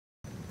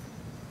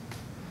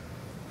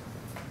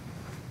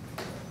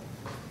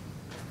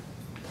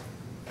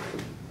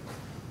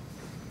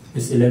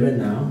It's 11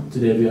 now.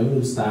 Today we are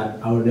going to start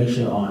our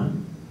lecture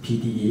on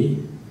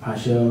PDE,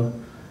 partial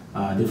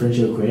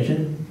differential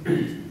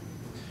equation.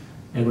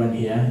 Everyone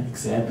here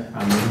except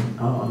Ami.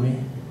 Oh, Ami?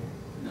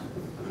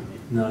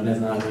 No, that's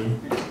not Ami.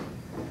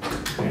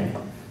 Okay,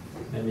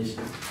 let me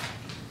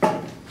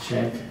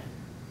check.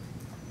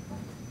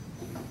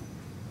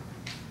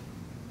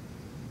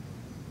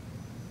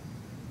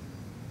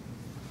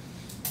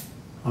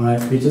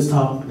 Alright, we just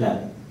talked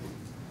that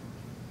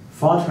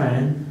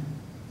Fortran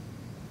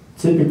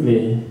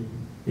typically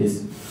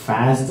is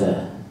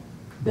faster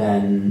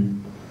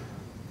than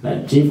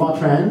like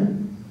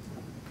G-Fortran.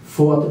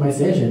 Full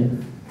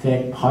optimization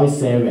take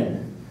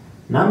 0.7.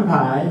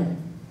 NumPy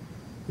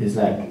is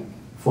like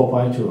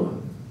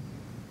 4.2.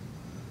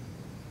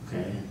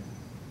 Okay,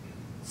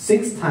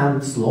 6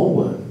 times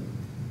slower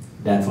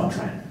than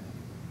Fortran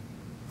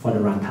for the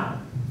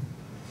runtime.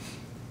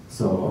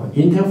 So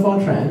Intel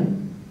Fortran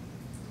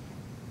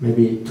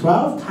maybe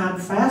 12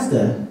 times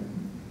faster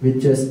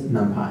with just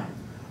NumPy.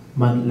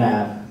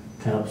 MATLAB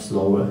kind of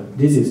slower.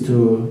 This is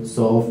to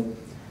solve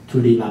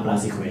 2D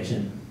Laplace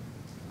equation.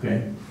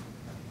 Okay.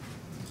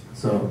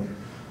 So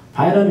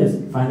Python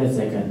is 500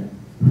 seconds.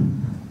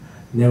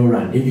 Never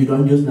run. If you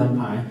don't use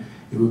NumPy,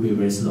 it will be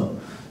very slow.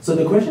 So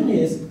the question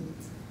is,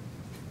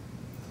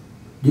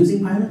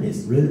 using Python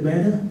is really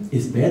better.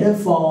 It's better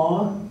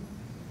for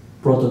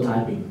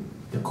prototyping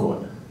the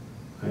code.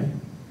 Okay.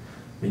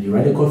 When you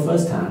write the code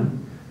first time,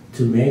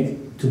 to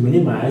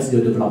minimize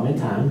your development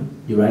time,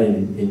 you write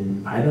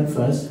in Python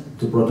first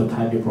to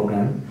prototype your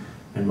program,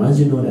 and once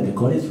you know that the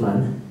code is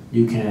run,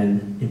 you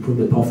can improve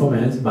the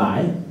performance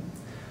by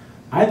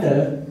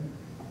either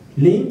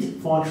link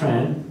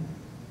Fortran,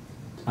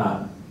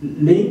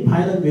 link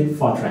Python with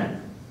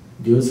Fortran,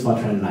 use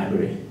Fortran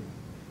library.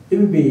 It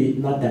will be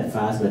not that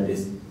fast, but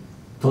it's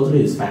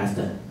totally is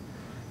faster,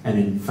 and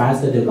in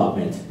faster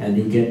development, and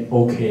you get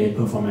okay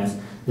performance.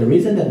 The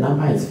reason that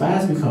NumPy is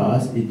fast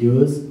because it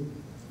uses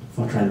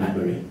Fortran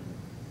library.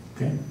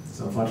 Okay,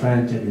 so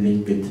Fortran can be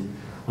linked with,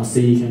 or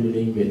C can be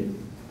linked with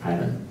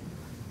Python.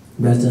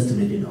 That's just to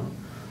let you know.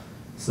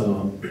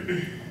 So,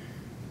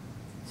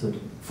 so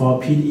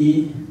for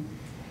PDE,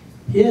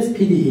 here's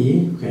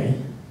PDE. Okay,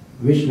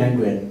 which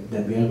language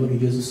that we are going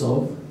to use to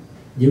solve?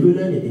 You will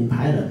learn it in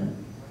Python,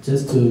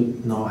 just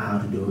to know how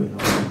to do it.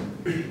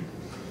 Okay.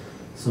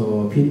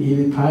 So PDE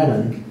with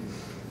Python.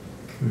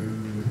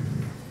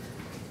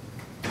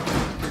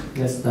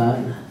 Let's start.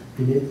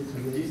 Did you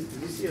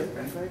see a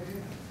pen drive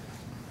here?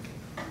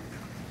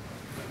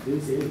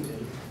 Didn't see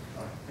anything.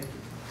 Oh, thank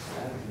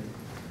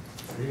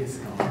you. It is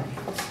gone.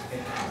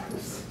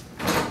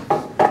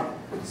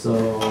 So,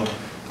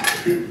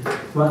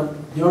 but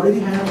you already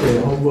have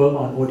the homework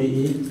on ODE.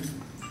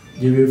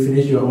 You will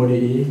finish your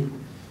ODE,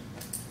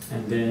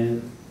 and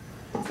then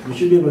you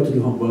should be able to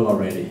do homework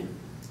already.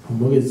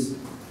 Homework is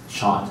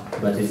short,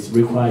 but it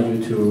requires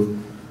you to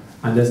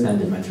understand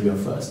the material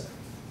first.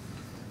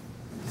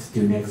 It's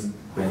due next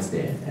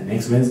Wednesday, and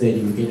next Wednesday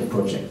you will get a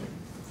project.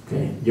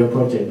 Okay, your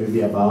project will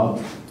be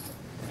about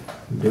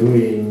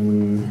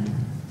doing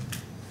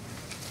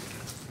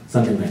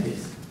something like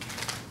this.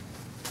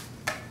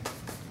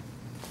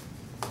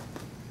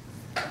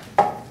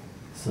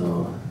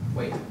 So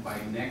wait,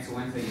 by next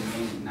Wednesday you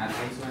mean not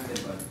next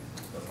Wednesday, but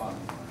the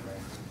following one,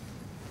 right?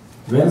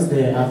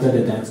 Wednesday after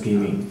the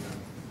Thanksgiving,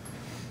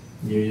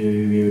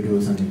 you will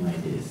do something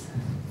like this.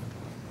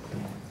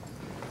 Okay.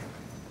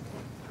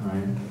 All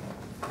right.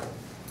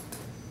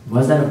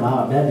 What's that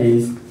about? That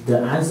is the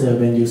answer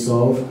when you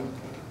solve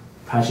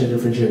partial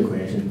differential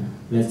equation.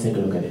 Let's take a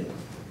look at it.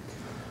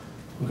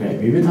 Okay,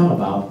 we will talk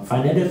about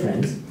finite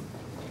difference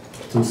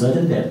to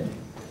certain depth.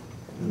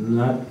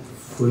 Not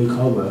fully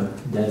covered.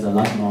 There's a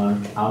lot more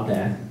out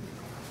there.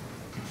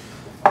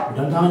 We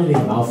don't talk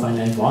anything about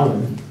finite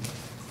volume.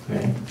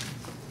 Okay,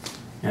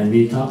 and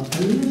we talk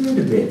a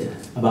little bit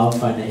about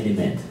finite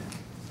element.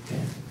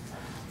 Okay,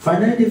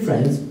 finite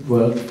difference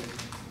works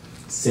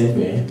same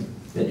way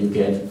that you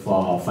get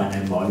for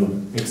finite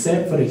volume,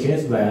 except for the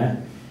case where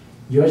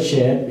your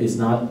shape is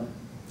not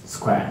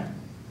square.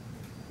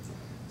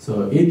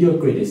 So if your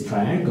grid is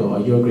triangle or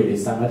your grid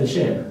is some other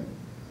shape,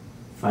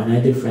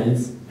 finite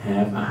difference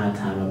have a hard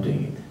time of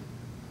doing it.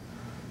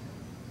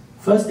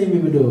 First thing we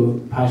will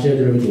do, partial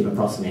derivative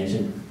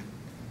approximation.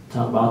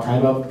 Talk about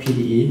type of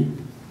PDE,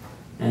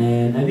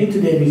 and I think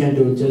today we can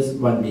do just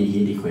 1D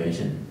heat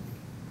equation.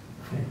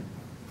 Okay.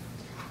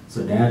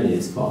 So that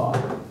is for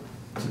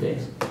today.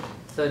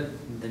 So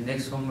the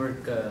next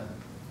homework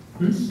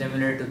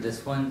similar to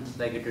this one,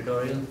 like a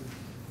tutorial?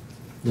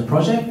 The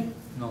project?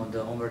 No,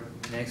 the homework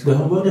next The one.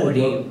 homework that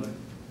ODE one.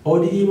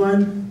 ODE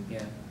one?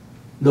 Yeah.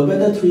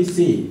 Numerical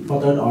 3C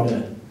for third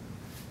order.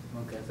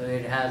 Okay, so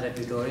it has a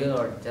tutorial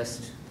or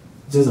just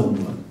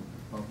homework.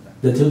 okay.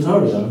 The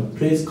tutorial,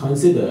 please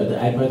consider the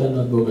IPython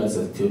notebook as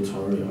a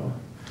tutorial.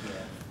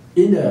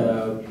 Yeah. In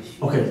the,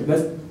 okay,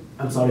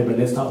 I'm sorry, but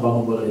let's talk about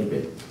homework a little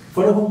bit.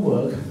 For the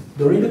homework,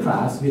 during the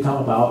class, we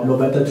talk about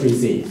Numerical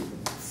 3C,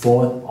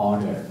 fourth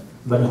order.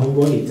 But the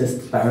homework is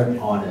just third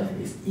order.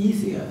 It's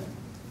easier.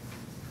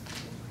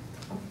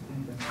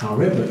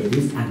 However, it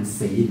is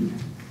unseen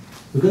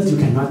because you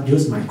cannot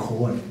use my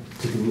code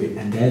to do it,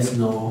 and there's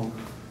no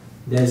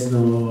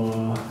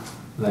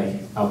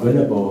like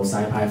available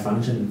SciPy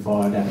function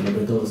for that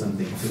Numerical or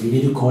something. So you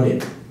need to code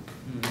it.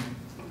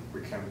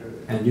 We can do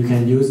it. And you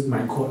can use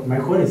my code. My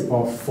code is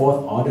for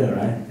fourth order,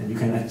 right? And you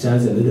can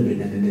adjust a little bit,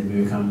 and then it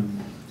will become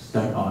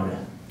third order.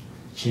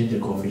 Change the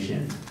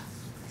coefficient.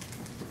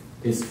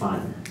 It's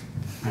fun.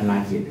 I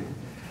like it.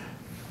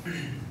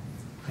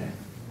 Okay.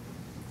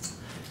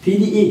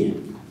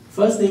 PDE.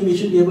 First thing, we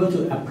should be able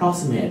to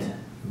approximate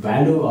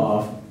value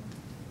of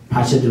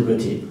partial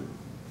derivative.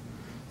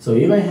 So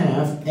if I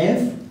have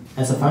f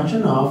as a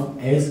function of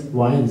x,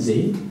 y, and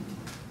z,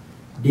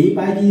 d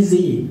by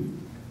dz,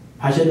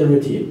 partial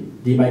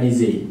derivative, d by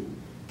dz,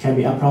 can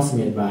be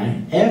approximated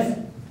by f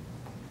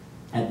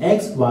at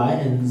x, y,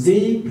 and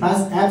z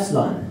plus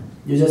epsilon.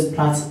 You just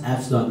plus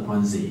epsilon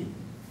on z,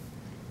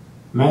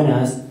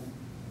 minus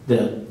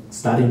the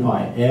starting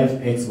point, f,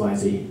 x, y,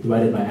 z,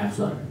 divided by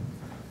epsilon.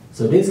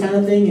 So this kind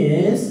of thing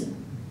is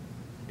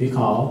we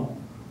call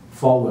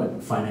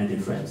forward finite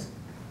difference.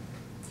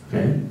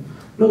 Okay?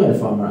 Look at the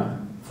formula.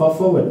 For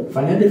forward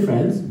finite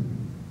difference,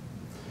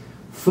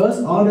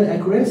 first order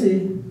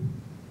accuracy,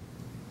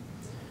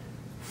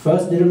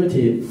 first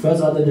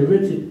order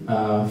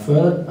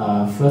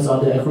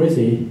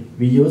accuracy,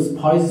 we use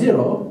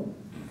 0.0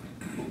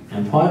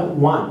 and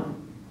 0.1.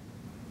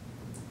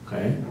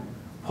 Okay?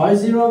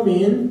 0.0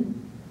 means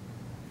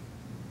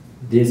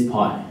this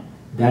point.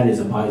 That is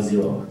a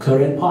 0.0,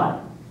 current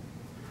point.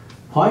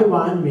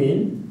 0.1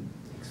 means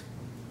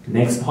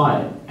next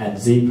point at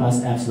z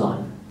plus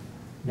epsilon.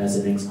 That's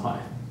the next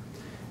point.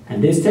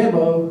 And this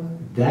table,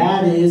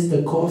 that is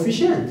the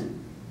coefficient.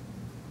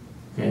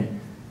 Okay?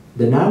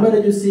 The number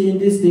that you see in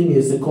this thing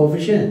is the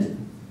coefficient.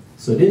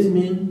 So this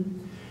means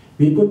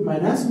we put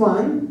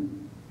 -1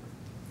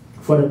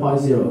 for the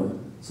 0.0.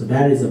 So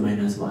that is a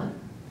 -1.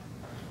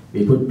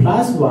 We put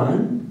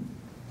 +1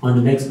 on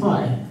the next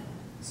point.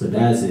 So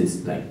that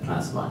is like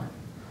 +1.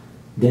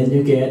 Then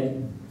you get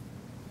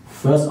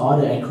first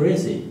order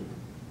accuracy.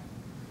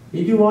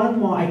 If you want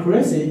more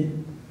accuracy,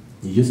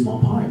 you use more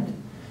point.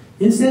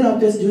 Instead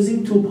of just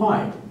using 2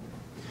 points,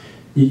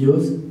 you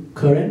use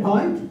current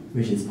point,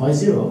 which is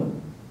 0.0,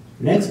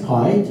 next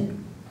point,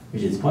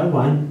 which is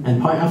 0.1,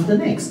 and point after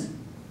next,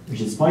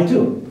 which is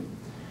 0.2.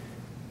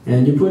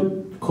 And you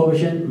put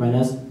coefficient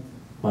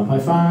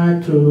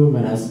 -1.5 to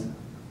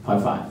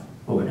 -0.5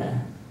 over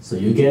there. So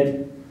you get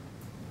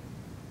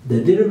the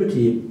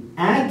derivative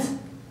at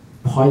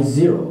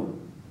 0.0.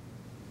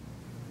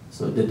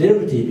 So the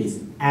derivative is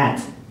at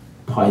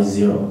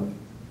 0.0,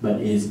 but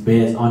is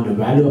based on the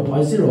value of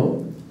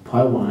 0.0,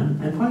 0.1,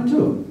 and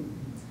 0.2.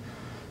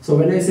 So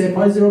when I say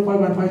 0.0,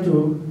 0.1,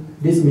 0.2,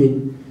 this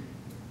means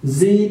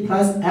z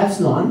plus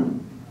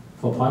epsilon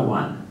for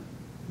 0.1,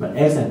 but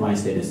x and y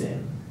stay the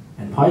same.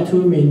 And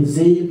 0.2 means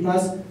z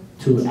plus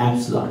 2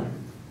 epsilon,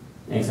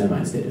 x and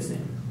y stay the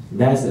same.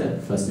 That's the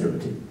first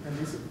derivative. And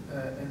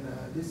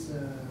this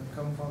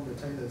come from the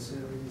Taylor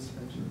series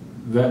expansion?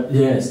 Well,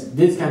 yes,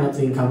 this kind of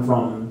thing come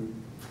from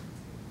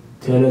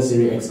Taylor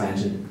series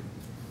expansion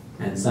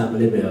and some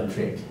little bit of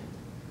trick.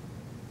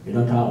 We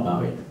don't talk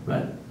about it,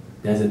 but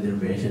there's a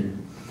derivation.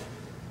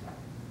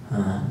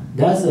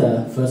 That's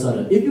the first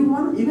order. If you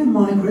want even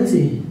more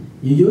accuracy,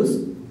 you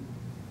use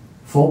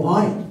 4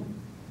 point.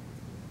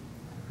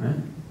 Right?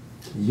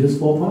 You use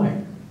 4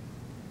 point.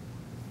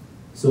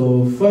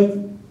 So first,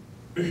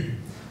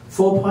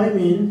 4 point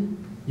means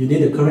you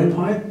need a current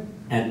point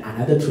and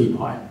another 3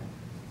 point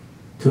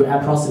to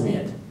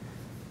approximate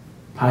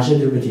partial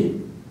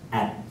derivative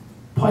at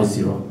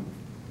 0.0.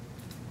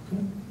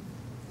 Okay.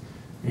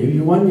 If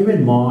you want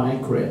even more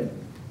accurate,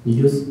 you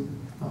use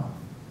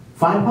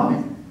 5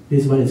 point.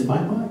 This one is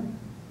 5 point.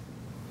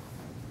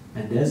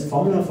 And there's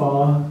formula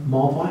for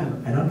more point.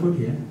 I don't put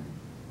here.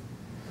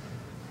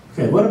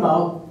 Okay, what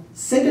about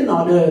second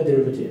order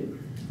derivative?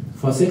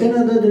 For second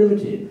order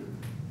derivative,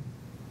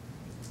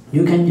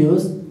 you can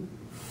use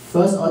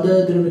first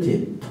order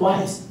derivative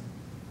twice.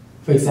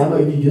 For example,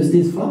 if you use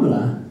this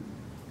formula,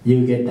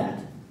 you get that.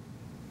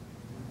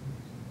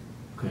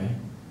 Okay,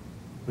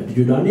 but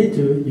you don't need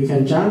to. You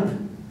can jump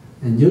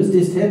and use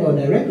this table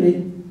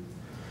directly.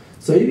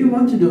 So if you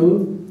want to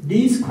do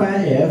d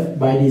square f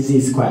by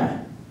dz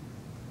square,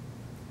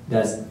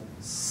 that's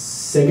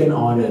second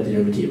order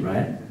derivative,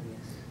 right?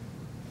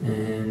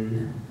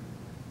 And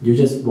you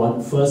just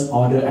want first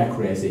order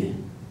accuracy.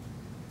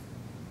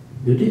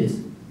 Do this.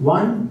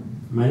 1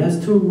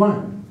 minus 2,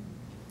 1.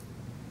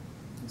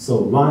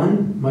 So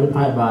 1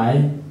 multiplied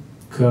by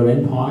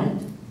current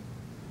point,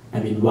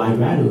 y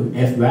value,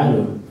 f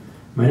value,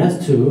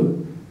 minus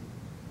 2,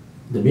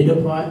 the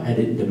middle point,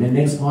 and the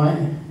next point,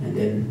 and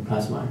then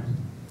plus 1.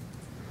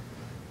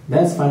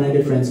 That's finite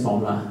difference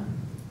formula.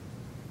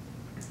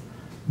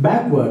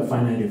 Backward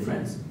finite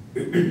difference.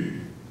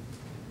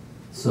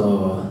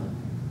 So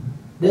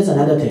there's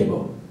another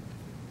table.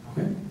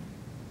 Okay?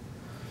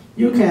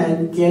 You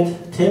can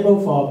get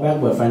table for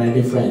backward finite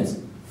difference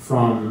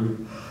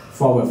from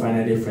forward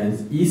finite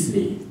difference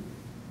easily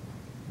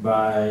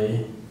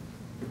by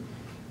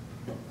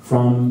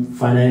from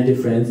finite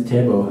difference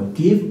table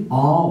give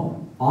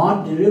all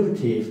odd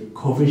derivative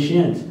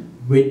coefficient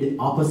with the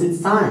opposite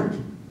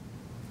sign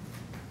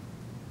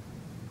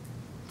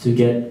to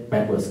get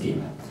backward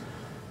scheme.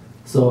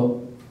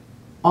 So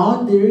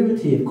odd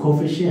derivative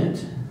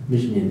coefficient,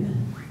 which means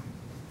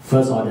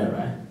first order,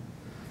 right?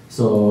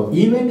 So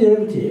even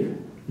derivative,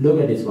 look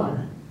at this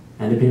one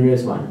and the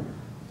previous one.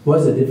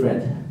 What's the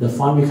difference? The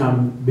font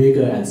become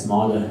bigger and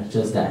smaller,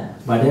 just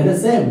that. But they're the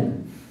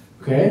same,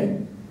 okay?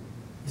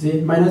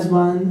 See, minus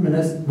 1,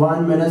 minus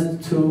 1,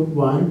 minus 2,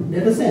 1,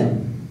 they're the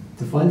same.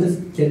 The font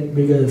just get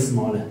bigger and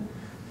smaller.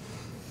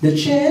 The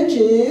change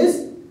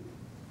is,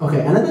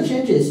 okay, another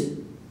change is,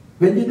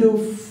 when you do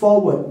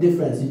forward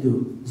difference, you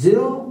do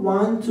 0,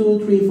 1,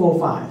 2, 3, 4,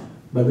 5.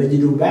 But when you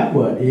do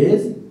backward,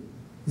 is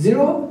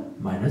 0,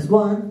 minus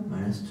 1,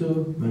 minus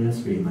 2,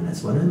 minus 3,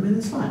 minus 1, and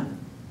minus 5.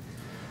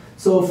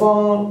 So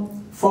for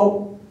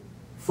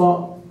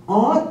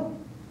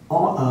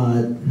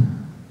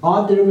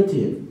odd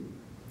derivative,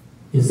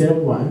 instead of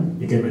 1,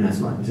 you get minus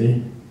 1,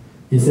 see?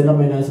 Instead of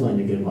minus 1,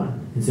 you get 1.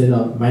 Instead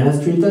of minus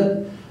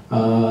 3/3,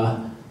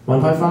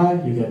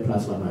 1.5, you get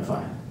plus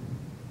 1.5.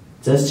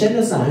 Just change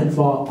the sign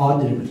for odd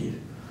derivative.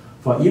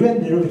 For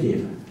even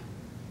derivative,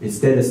 it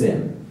stays the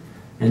same.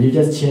 And you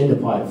just change the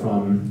point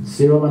from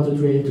 0, 1, 2,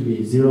 3 to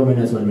be 0,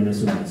 minus 1, minus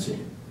 2, minus 3.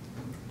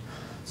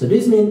 So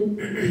this means,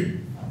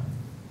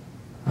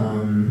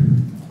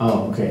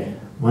 okay,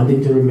 one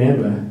thing to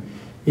remember,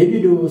 if you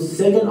do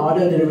second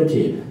order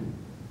derivative,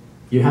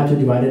 you have to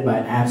divide it by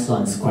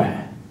epsilon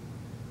square.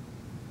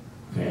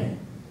 Okay,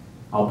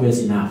 obvious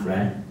enough,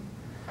 right?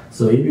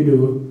 So if you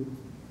do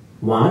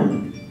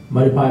 1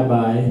 multiplied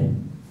by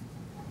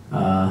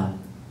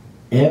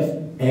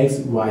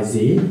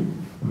fxyz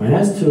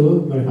minus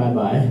 2 multiplied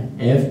by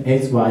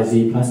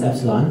fxyz plus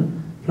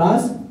epsilon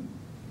plus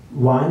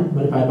 1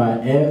 multiplied by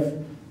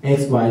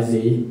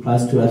fxyz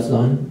plus 2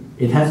 epsilon,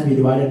 it has to be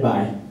divided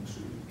by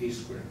a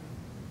square.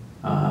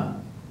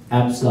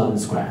 Epsilon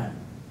square.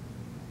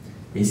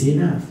 Easy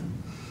enough.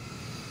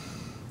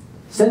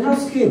 Central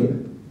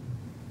scheme.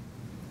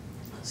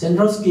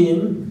 Central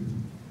scheme,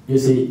 you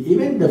see,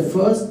 even the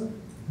first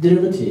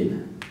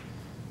derivative,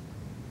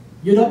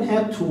 you don't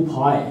have 2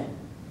 points.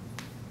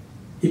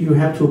 If you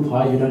have 2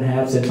 points, you don't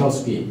have central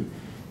scheme.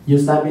 You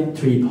start with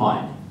 3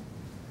 points.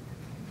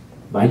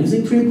 By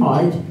using 3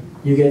 points,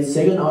 you get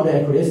second order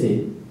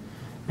accuracy,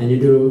 and you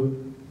do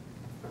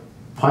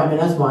point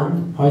minus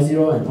 1, point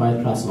 0, and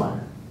point plus 1.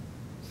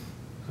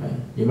 Okay.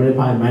 You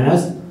multiply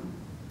minus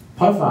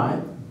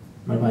 0.5,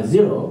 multiply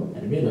 0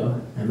 at the middle,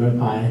 and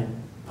multiply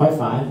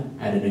 0.5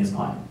 at the next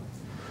point.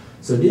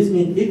 So this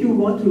means if you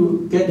want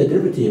to get the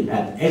derivative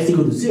at x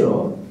equal to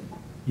 0,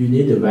 you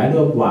need the value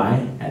of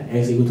y at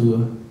x equal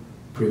to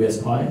previous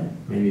point,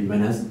 maybe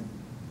minus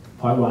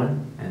 0.1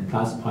 and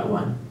plus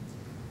 0.1.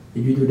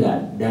 If you do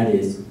that, that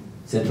is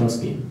central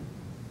scheme.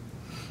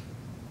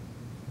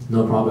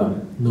 No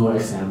problem, no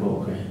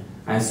example, okay?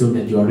 I assume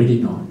that you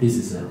already know. This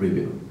is a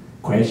review.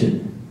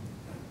 Question?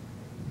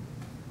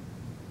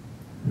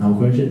 No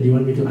question? Do you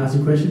want me to ask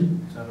you a question?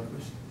 I have a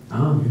question.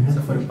 Oh, you have So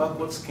a for the question.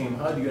 backward scheme,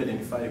 how do you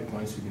identify the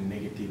points with the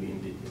negative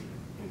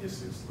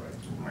indices,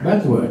 right?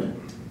 Backward?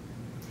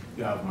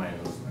 You have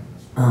minus.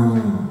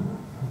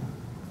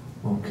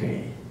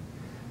 Okay.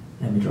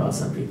 Let me draw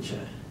some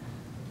picture.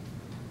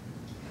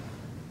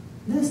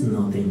 There's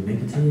nothing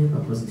negative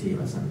or positive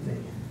or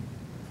something.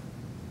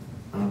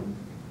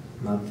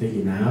 Not big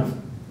enough.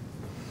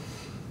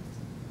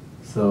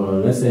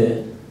 So let's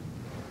say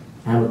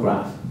I have a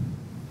graph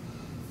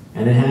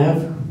and I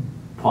have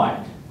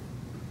point.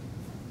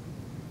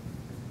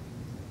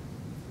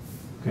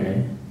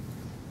 Okay,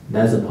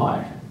 that's a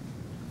point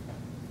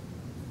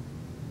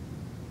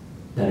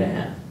that I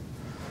have.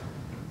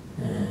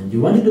 And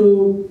you want to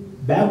do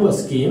backward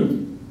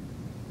scheme.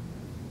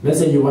 Let's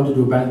say you want to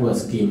do backward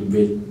scheme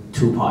with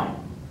 2 points.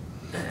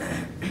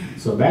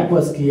 So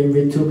backward scheme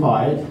with 2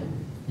 points,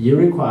 you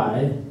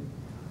require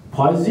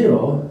point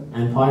 0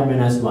 and point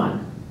minus 1.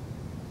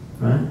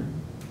 Right?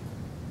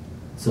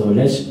 So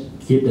let's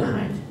keep the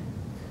height.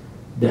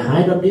 The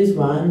height of this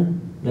one,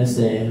 let's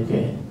say,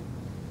 okay,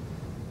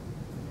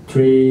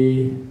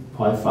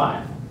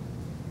 3.5.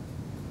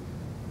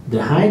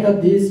 The height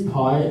of this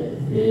point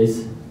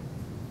is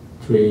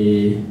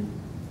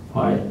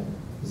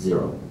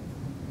 3.0.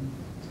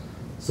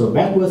 So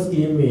backward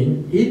scheme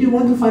means if you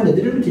want to find the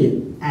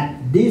derivative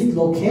at this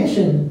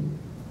location,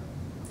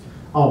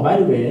 oh, by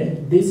the way,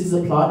 this is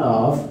a plot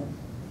of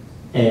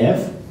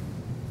f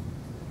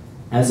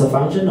as a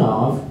function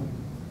of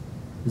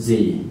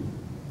z,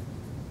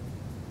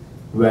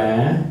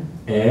 where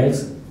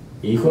x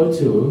equal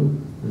to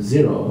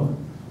 0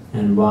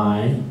 and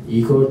y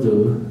equal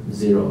to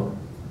 0.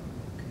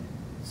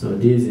 So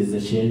this is the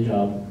change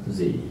of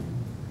z.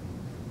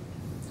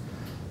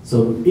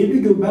 So if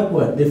you do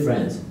backward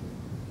difference,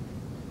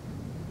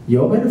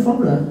 you open the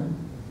formula.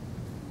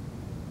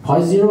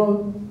 Point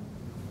 0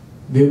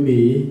 will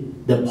be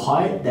the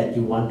point that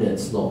you want the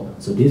slope.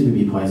 So this will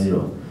be point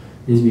 0.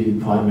 This will be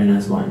point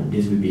minus 1.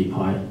 This will be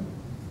point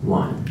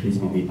 1. This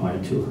will be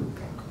point 2.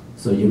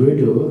 So you will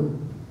do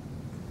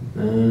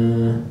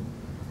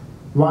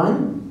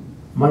 1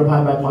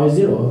 multiplied by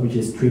 0.0, which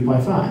is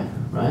 3.5,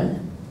 right?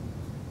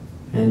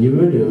 And you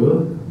will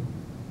do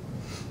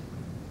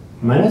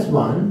minus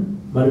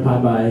 1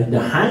 multiplied by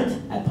the height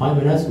at point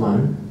minus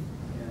 1,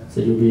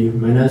 so you'll be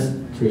minus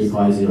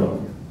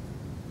 3.0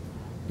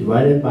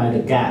 divided by the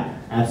gap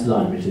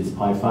epsilon, which is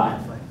 0.5.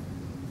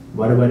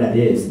 Whatever that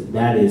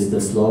is the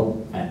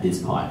slope at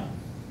this point.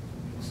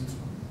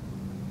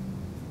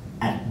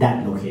 At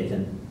that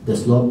location. The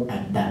slope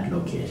at that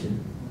location.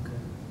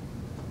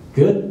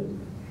 Good?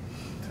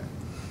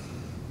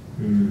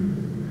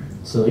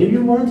 So if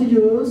you want to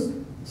use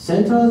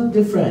center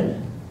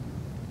difference,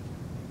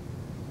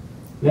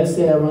 let's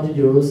say I want to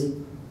use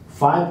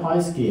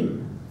 5-point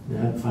scheme. You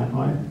have 5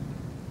 point?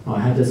 Oh,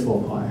 I have just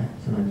 4 point,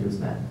 so I'll use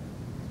that.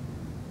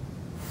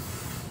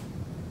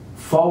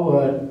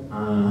 Forward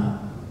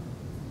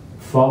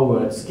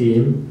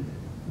scheme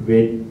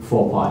with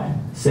 4 point.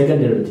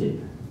 Second derivative,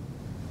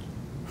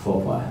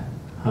 4 point.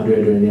 How do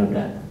I do any of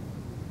that?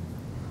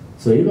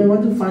 So if I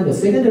want to find the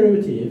second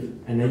derivative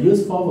and I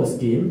use forward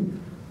scheme,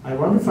 I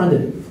want to find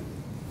the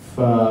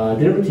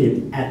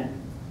derivative at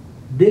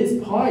this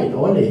point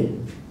only.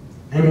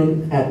 I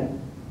mean at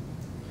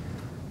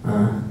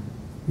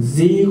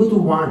z equal to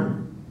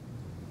 1.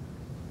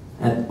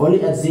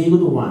 Only at z equal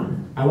to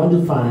 1. I want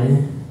to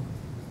find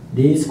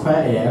d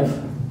square f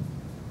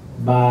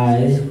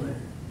by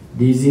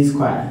dz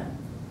square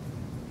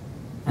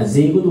at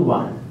z equal to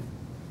 1.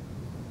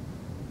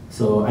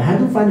 So I have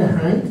to find the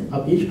height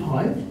of each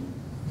point,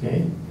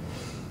 okay?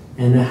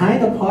 And the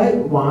height of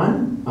point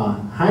 1,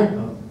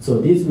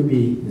 so this will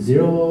be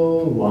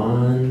 0,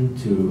 1,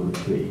 2,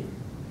 3.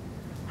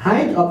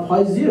 Height of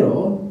point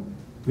 0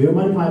 will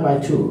multiply by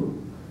 2.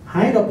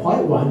 Height of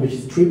point 1, which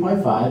is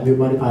 3.5, will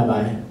multiply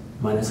by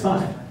minus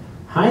 5.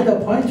 Height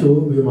of point 2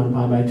 will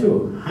multiply by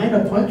 2. Height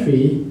of point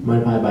 3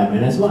 multiplied by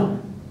minus 1.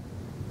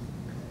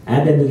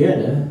 Add them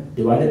together,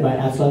 divided by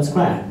epsilon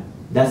squared.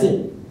 That's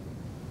it.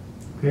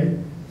 Okay?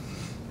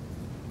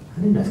 I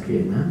think that's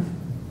clear enough.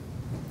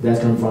 That's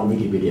come from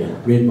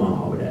Wikipedia. Read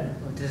more over there.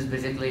 This is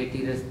basically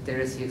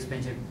Teresi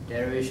expansion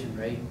derivation,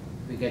 right?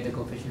 We get the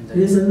coefficients.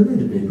 It's a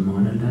little bit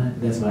more than that.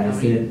 That's why I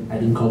said I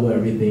didn't cover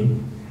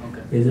everything.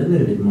 Okay. It's a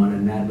little bit more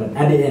than that, but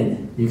at the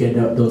end, you get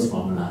those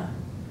formula.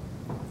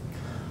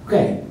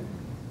 Okay.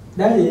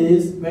 That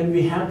is when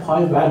we have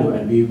point value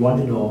and we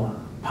want to know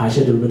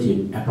partial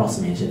derivative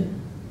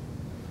approximation.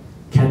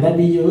 Can that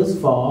be used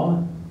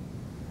for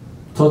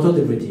total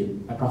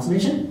derivative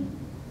approximation?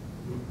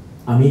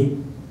 I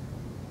mean,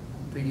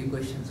 PDE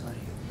question, sorry.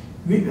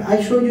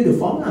 I showed you the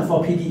formula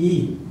for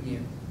PDE. Yeah.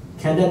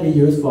 Can that be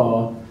used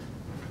for,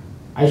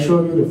 I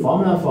showed you the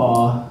formula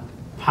for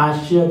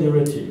partial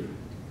derivative,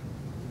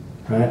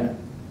 right?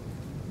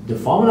 The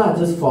formula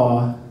just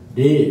for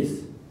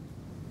this.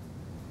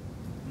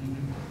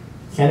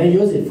 Can I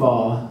use it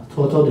for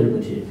total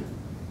derivative?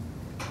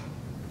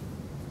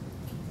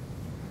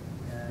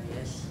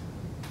 Yes.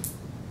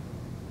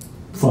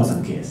 For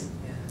some case.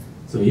 Yeah.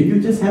 So if you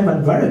just have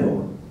one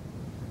variable,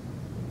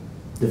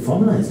 the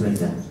formula is like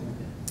that.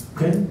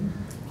 Okay?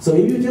 So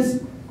if you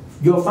just,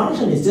 your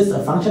function is just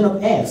a function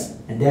of x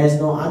and there is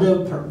no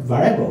other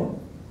variable,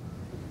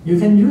 you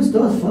can use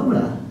those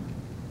formula.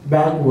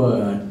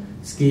 Backward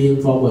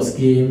scheme, forward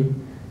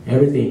scheme,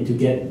 everything to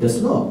get the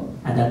slope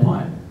at that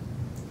point.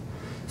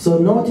 So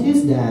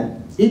notice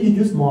that if you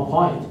use more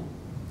point,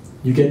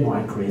 you get more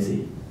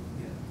accuracy.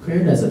 Okay,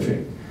 that's a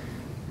trick.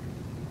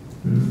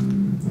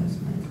 That's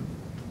nice.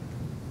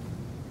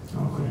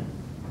 Okay.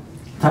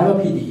 Type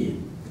of PDE.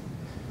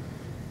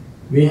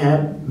 We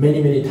have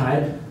many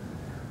types.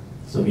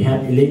 So we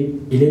have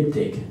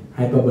elliptic,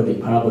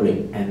 hyperbolic,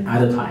 parabolic, and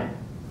other type.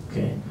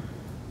 Okay.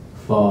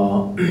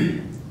 For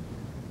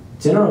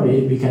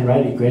generally, we can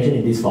write equation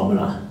in this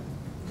formula.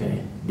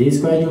 Okay. D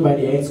squared u by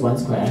dx 1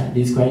 square,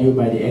 d squared u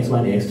by dx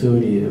 1 dx 2,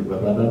 d blah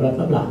blah blah blah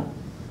blah blah.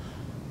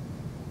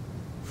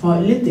 For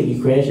elliptic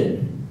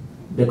equation,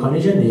 the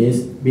condition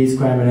is b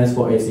squared minus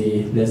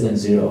 4ac less than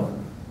 0.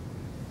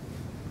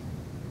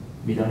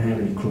 We don't have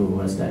any clue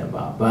what's that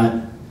about. But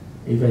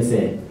if I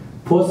say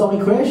Poisson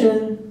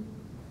equation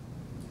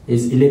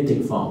is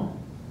elliptic form,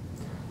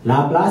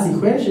 Laplace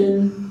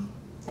equation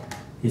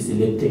is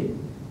elliptic.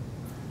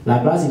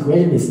 Laplace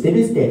equation is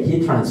steady state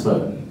heat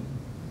transfer.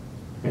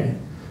 Okay.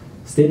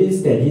 Steady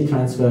state heat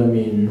transfer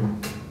means,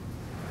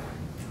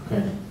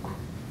 okay,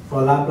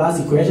 for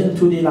Laplace equation,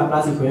 2D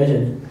Laplace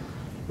equation,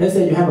 let's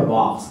say you have a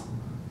box.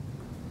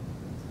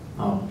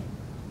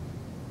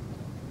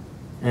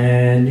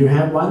 And you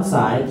have one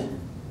side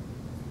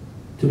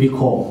to be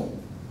cold,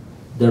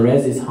 the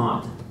rest is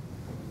hot.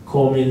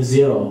 Cold means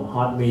 0,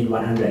 hot means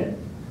 100.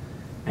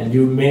 And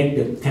you make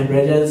the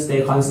temperature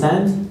stay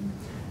constant.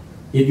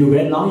 If you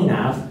wait long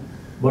enough,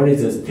 what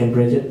is the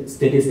temperature,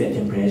 steady state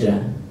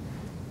temperature?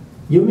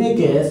 You may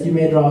guess, you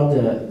may draw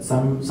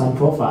some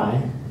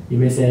profile. You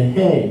may say,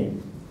 hey,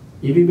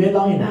 if you wait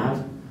long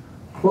enough,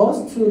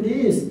 close to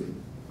this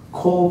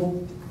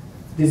cold,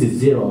 this is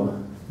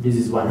 0, this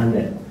is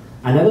 100.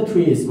 Another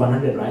tree is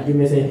 100, right? You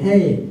may say,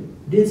 hey,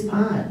 this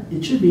part,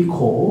 it should be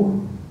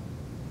cold,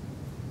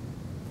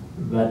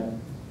 but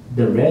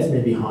the rest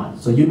may be hot.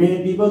 So you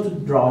may be able to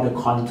draw the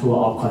contour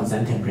of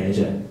constant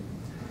temperature.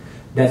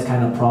 That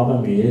kind of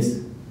problem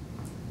is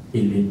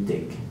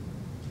elliptic.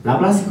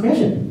 Laplace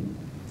equation.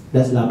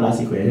 That's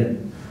Laplace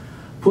equation.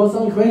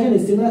 Poisson equation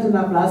is similar to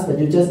Laplace, but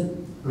you just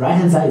right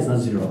hand side is not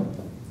zero.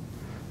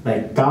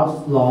 Like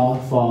Gauss law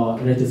for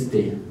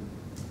electricity.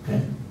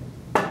 Okay.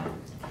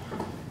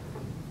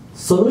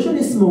 Solution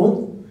is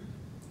smooth,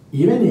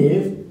 even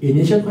if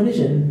initial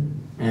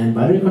condition and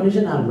boundary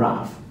condition are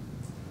rough.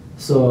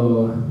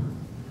 So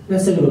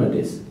let's take a look at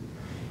this.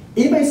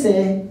 If I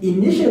say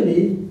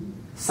initially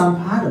some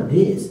part of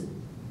this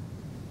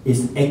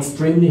is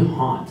extremely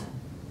hot,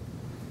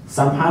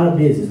 some part of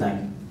this is like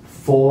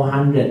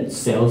 400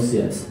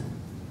 Celsius,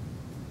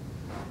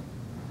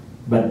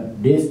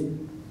 but this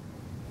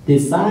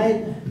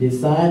side,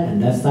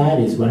 and that side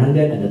is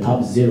 100 and the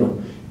top is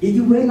 0. If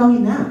you wait long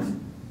enough,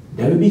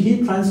 there will be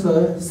heat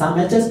transfer, some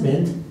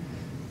adjustment,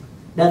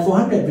 that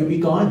 400 will be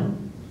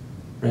gone.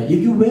 Right? If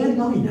you wait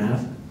long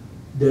enough,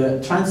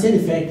 the transient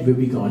effect will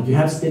be gone. You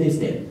have steady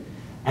state.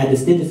 At the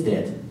steady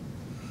state,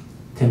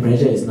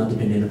 temperature is not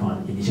dependent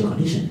upon initial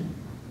condition.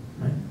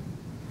 Right?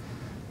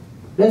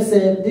 Let's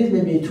say this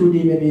may be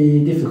 2D, may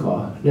be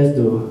difficult. Let's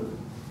do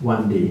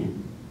 1D.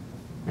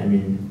 I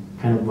mean,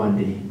 kind of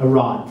 1D. A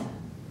rod.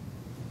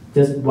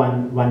 Just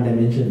one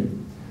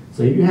dimension.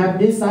 So if you have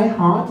this side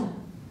hot,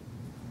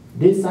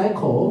 this side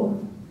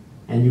cold,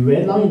 and you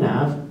wait long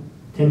enough,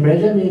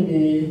 temperature may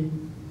be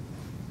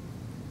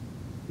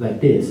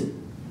like this,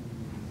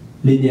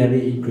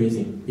 linearly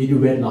increasing if you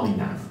wait long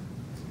enough.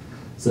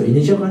 So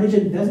initial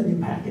condition doesn't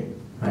impact it,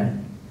 right?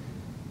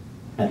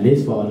 At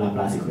least for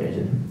Laplace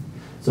equation.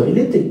 So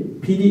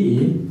elliptic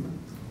PDE,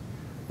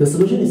 the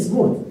solution is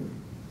smooth.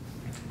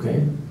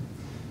 Okay.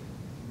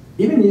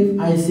 Even if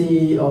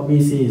IC or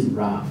BC is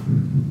rough,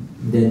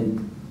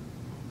 then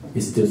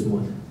it's still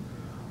smooth.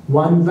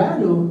 One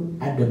value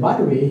at the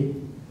boundary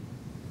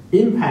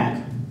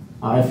impact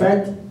or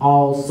affect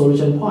all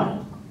solution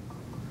point.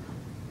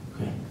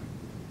 Okay.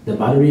 The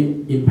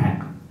boundary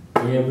impact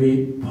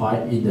every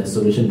point in the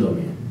solution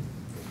domain.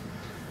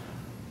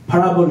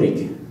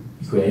 Parabolic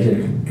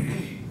equation.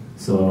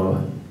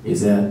 So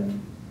it's a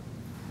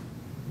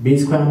b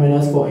squared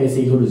minus 4ac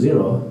equal to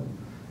 0.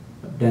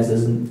 That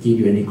doesn't give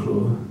you any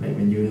clue. Like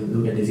when you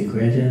look at this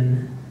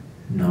equation,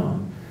 no.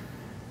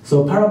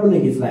 So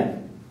parabolic is like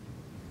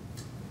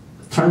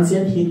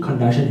transient heat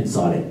conduction in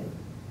solid.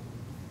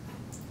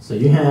 So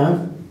you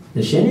have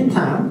the change in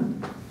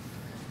time,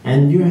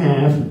 and you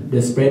have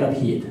the spread of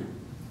heat.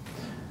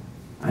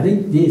 I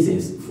think this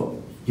is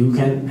for, you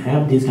can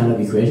have this kind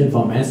of equation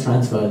for mass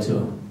transfer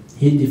too.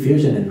 Heat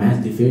diffusion and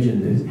mass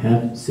diffusion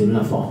have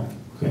similar form.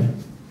 Okay.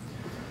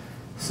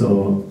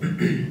 So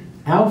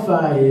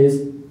alpha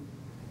is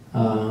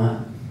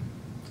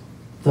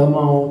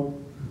thermal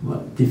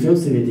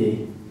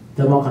diffusivity,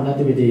 thermal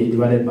conductivity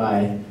divided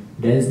by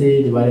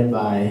density divided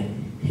by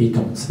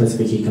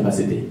specific heat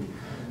capacity.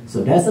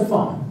 So that's the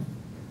form.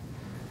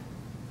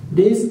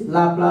 This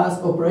Laplace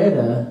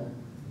operator,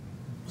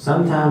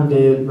 sometimes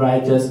they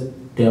write just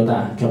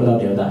delta, capital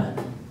delta.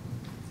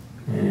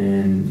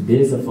 And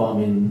this is a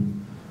form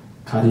in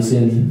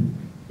Cartesian,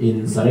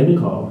 in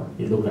cylindrical,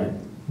 it looks like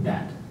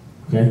that.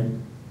 Okay?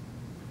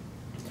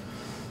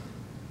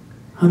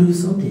 How do you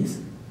solve this?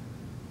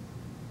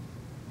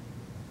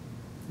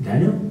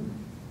 Daniel?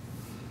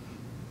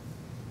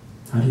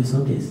 How do you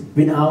solve this?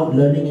 Without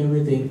learning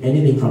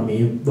anything from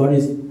me, what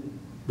is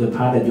the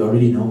part that you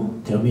already know?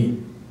 Tell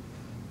me.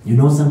 You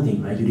know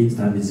something, right? You didn't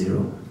start with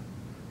 0.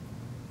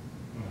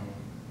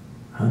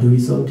 How do we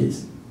solve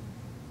this?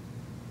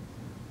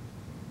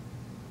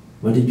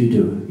 What did you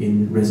do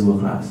in reservoir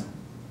class?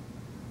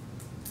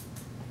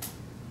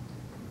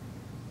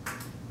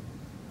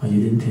 Or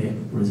you didn't take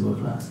reservoir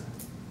class?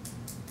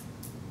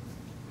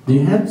 Do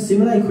you have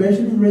similar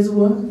equation in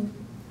reservoir?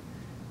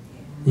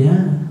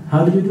 Yeah.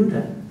 How do you do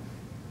that?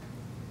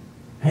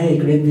 Hey,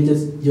 great, we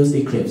just use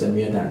eclipse and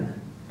we are done.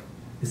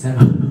 Is that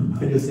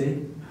what you say?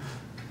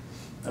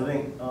 I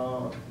think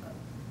for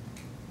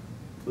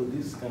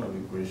this kind of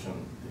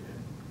equation,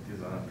 it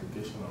is an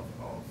application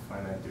of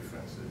finite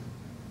differences.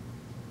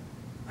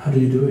 How do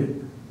you do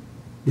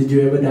it? Did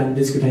you ever done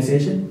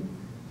discretization?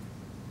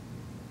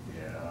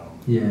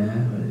 Yeah.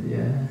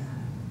 Yeah.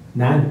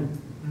 None?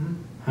 Mm-hmm.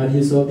 How do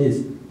you solve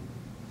this?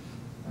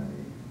 I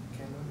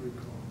cannot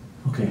recall.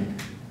 Okay.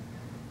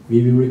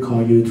 We will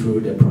recall you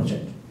through the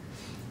project.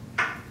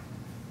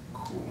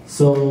 Cool.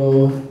 So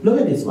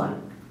look at this one.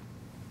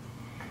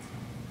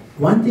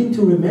 One thing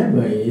to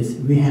remember is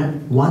we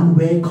have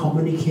one-way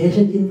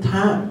communication in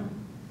time.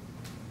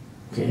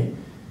 Okay.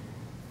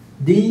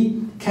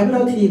 The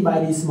capital T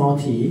by the small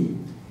t,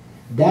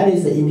 that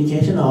is the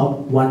indication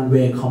of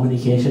one-way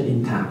communication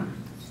in time.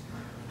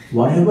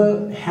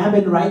 Whatever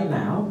happened right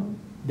now,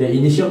 the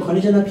initial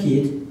condition of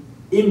heat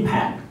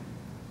impact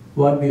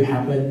what will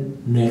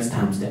happen next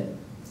time step.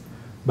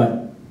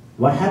 But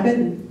what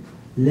happened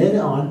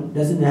later on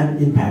doesn't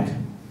have impact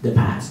the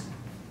past.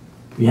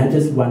 We have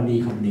just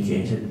 1D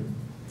communication.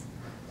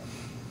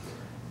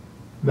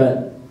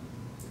 But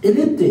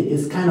elliptic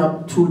is kind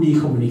of 2D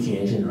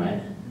communication,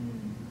 right?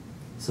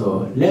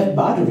 So left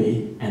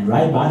boundary and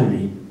right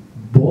boundary,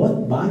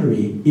 both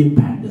boundary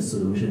impact the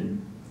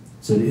solution.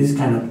 So this is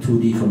kind of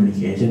 2D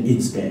communication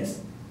in space.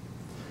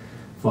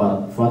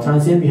 For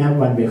transient, we have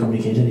one-way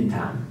communication in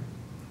time.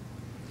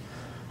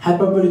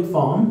 Hyperbolic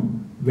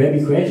form,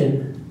 wave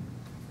equation.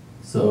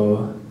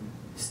 So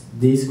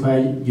d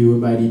squared u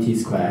by dt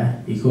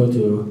square equal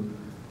to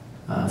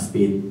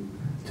speed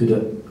to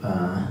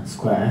the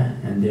square,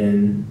 and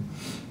then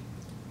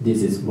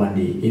this is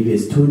 1D. If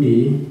it's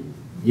 2D,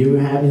 you will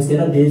have, instead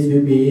of this,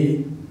 will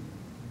be,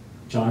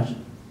 George?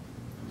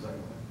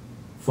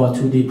 For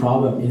 2D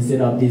problem,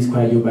 instead of d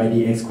squared u by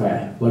dx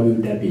square, what will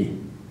that be?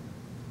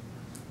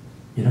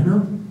 You don't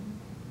know?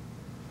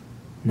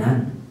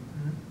 None.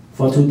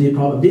 For 2D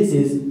problem, this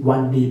is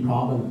 1D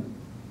problem.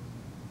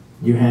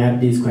 You have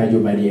d squared u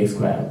by dx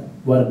square.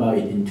 What about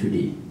it in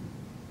 2D?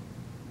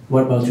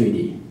 What about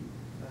 3D?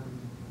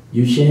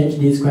 You change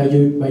d squared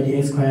u by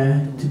dx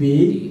square to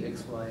be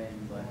X, Y,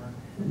 and Y.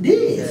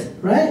 this,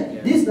 right?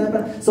 Yeah. This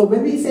Laplace. So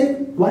when we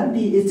say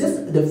 1D, it's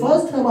just the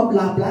first term of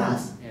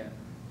Laplace. Yeah.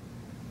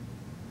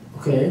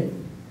 Okay,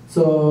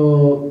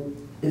 so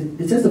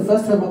it's just the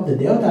first term of the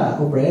delta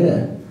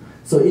operator.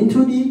 So in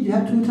 2D you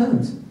have two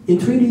terms. In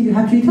 3D you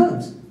have three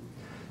terms.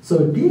 So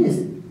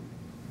this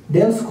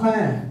del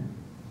square,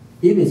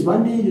 if it's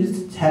 1D you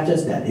just have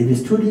just that. If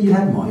it's 2D you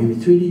have more. If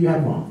it's 3D you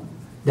have more.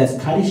 That's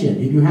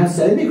Cartesian. If you have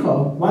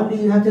cylindrical,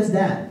 1D you have just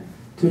that.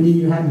 2D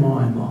you have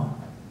more and more.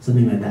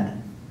 Something like that.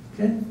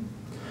 Okay.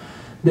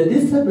 The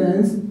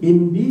disturbance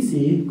in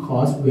BC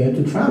cause wave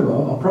to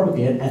travel or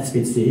propagate at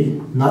speed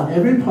c. Not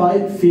every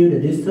point feel the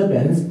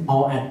disturbance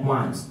all at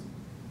once.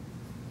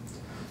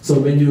 So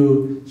when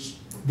you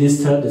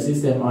disturb the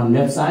system on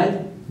left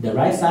side, the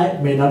right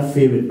side may not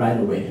feel it right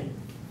away.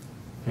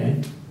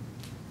 Okay,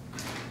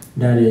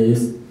 that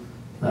is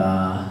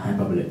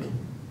hyperbolic.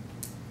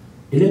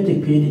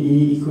 Elliptic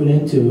PDE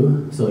equivalent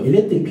to, so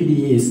elliptic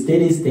PDE is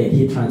steady state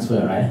heat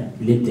transfer, right?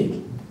 Elliptic.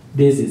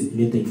 This is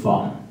elliptic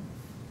form.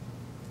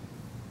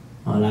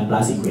 Or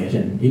Laplace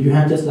equation. If you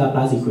have just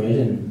Laplace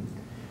equation,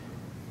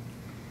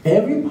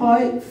 every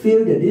point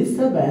feel the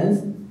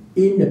disturbance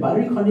in the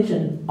boundary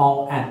condition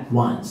all at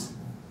once,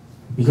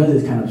 because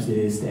it's kind of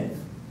steady state.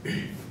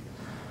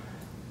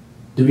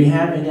 Do we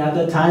have any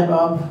other type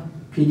of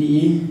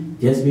PDE?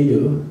 Yes, we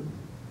do.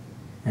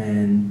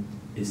 And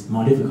it's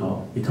more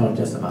difficult. We talk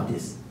just about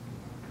this.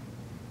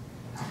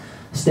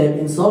 Step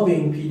in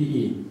solving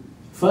PDE.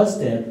 First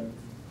step,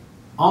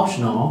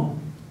 optional,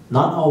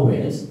 not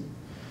always.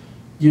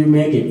 You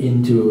make it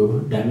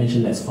into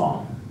dimensionless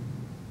form.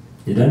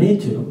 You don't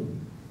need to.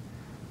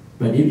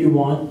 But if you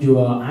want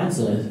your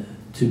answer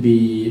to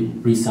be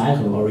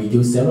recycled or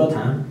reused several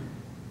times,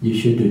 you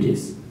should do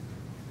this.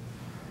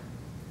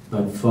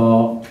 But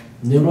for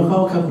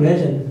numerical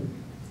calculation,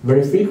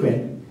 very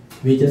frequent,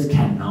 we just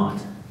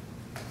cannot.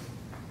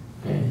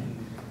 Okay?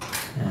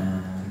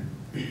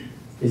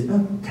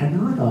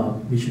 Cannot,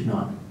 or we should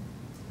not?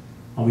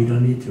 Or we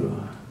don't need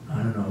to?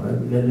 I don't know.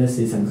 Let's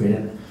see some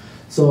question.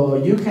 So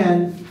you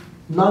can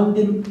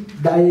dimensionalize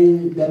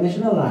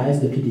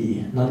the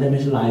PDE,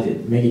 non-dimensionalize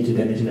it, make it to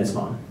dimensionless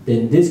form.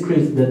 Then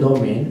discrete the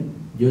domain,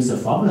 use the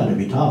formula that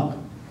we talk,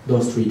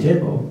 those three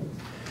tables.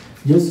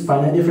 Use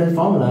finite difference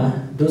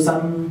formula, do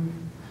some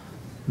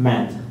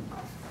math,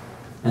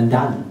 and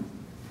done.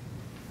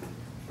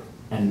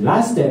 And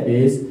last step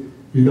is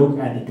look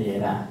at the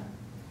data.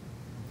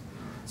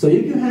 So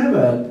if you have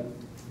a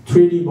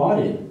 3D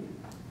body,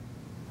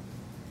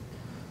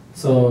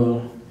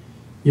 so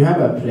you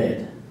have a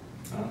plate,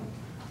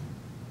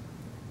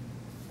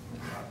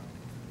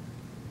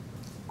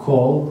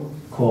 cold,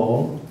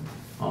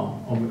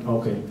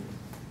 okay,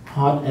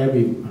 hot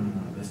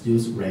let's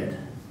use red.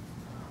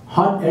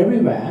 Hot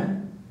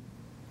everywhere,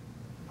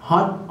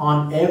 hot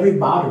on every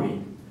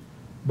boundary,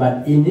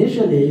 but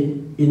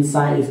initially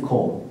inside is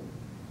cold.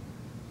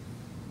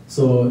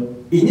 So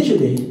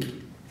initially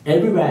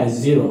everywhere is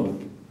 0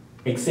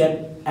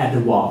 except at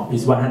the wall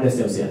is 100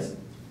 Celsius.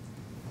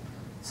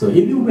 So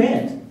if you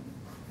wait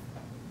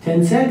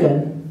 10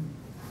 seconds,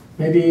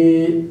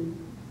 maybe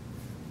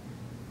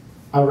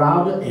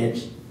around the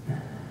edge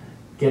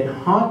get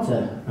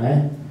hotter,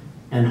 right?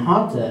 And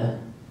hotter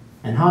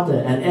and hotter,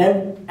 and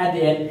at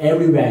the end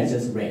everywhere is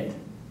just red.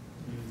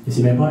 You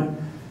see my point?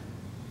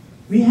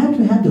 We have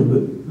to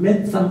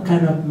some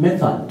kind of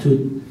method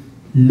to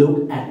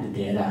look at the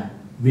data,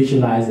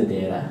 visualize the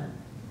data.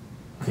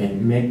 Okay,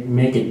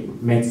 make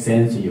it make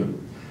sense to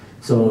you.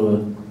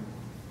 So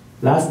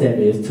last step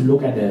is to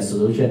look at the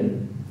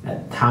solution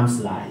at time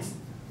slice.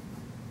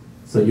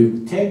 So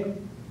you take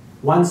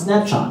one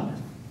snapshot,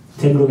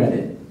 take a look at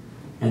it,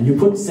 and you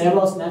put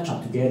several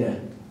snapshots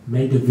together,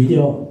 make the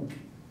video.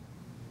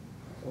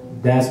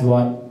 That's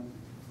what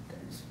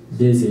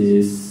this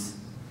is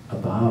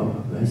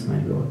about. Where's my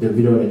video? The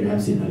video that you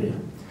have seen earlier.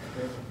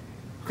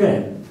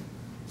 Okay,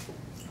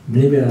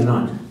 believe it or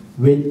not,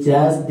 with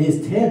just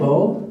this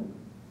table,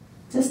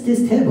 Just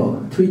this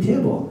table, 3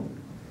 table,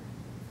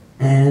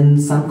 and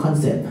some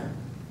concept.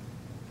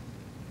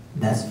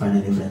 That's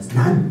final difference,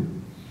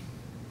 none.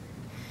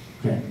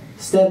 Okay.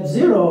 Step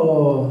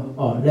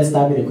 0, let's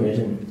start with the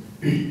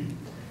equation.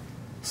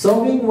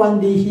 Solving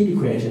 1D heat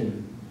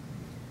equation.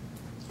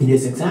 In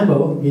this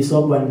example, we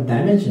solve one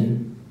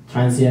dimension,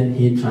 transient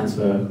heat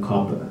transfer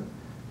copper,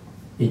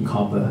 in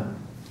copper.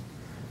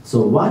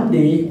 So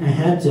 1D, I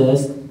have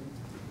just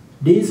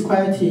d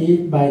squared t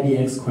by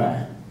dx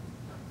squared.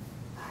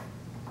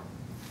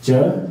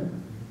 Sure,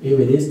 if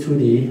it is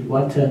 2D,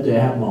 what term do I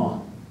have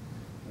more?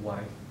 Y.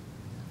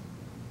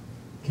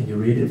 Can you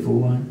read the full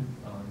one?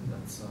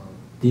 That's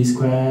D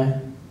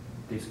squared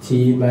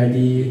t by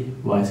d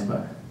y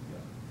squared.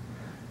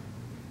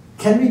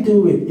 Can we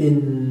do it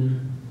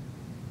in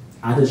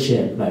other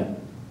shape, like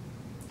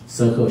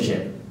circle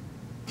shape?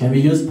 Can we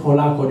use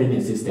polar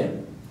coordinate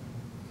system?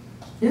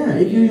 Yeah,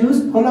 if you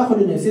use polar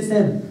coordinate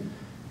system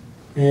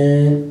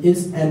and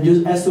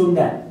you assume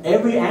that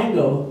every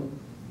angle,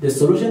 the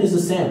solution is the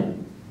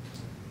same.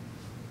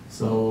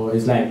 So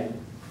it's like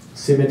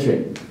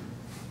symmetric.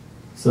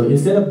 So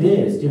instead of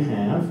this, you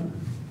have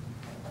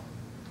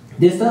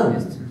this term.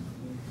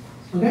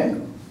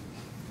 Okay?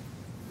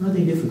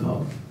 Nothing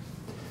difficult.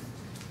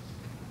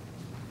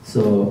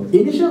 So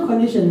initial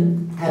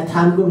condition at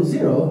time equal to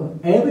 0,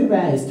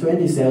 everywhere is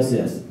 20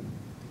 Celsius.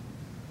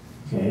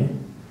 Okay?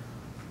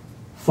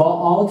 For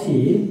all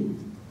t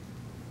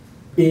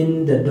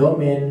in the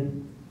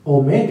domain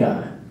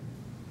omega,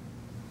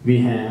 we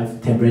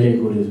have temperature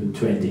equal to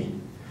 20.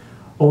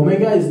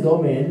 Omega is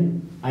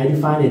domain, I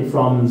define it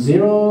from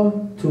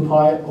 0 to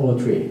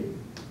 0.03.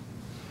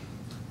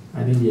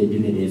 I think the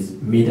unit is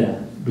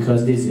meter,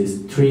 because this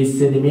is 3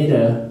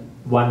 centimeter,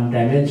 1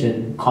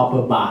 dimension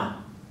copper bar.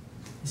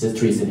 It's a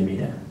 3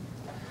 centimeter.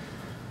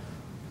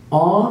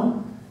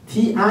 Or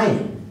Ti,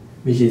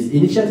 which is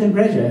initial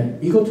temperature,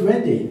 equal to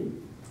 20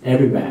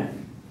 everywhere.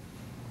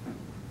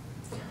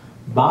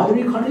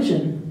 Boundary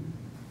condition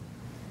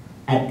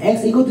at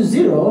x equal to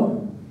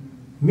 0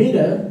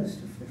 meter,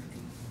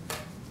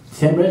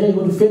 temperature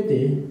equal to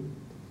 50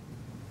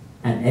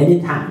 at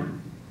any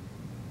time.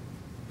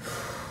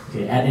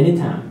 Okay, at any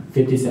time,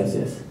 50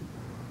 Celsius.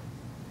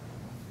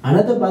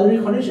 Another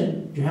boundary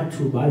condition, you have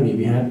two boundary,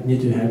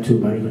 need to have two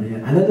boundary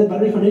conditions. Another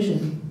boundary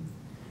condition,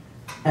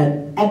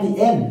 at the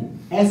end,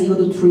 x equal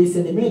to 3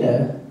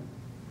 centimeter,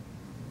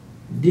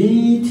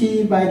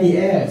 dt by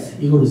dx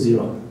equal to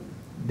 0.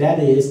 That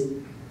is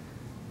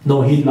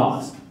no heat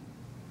loss.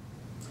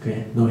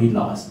 Okay, no heat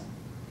loss.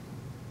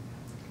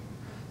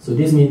 So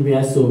this means we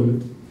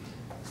assume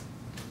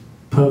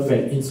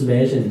perfect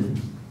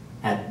insulation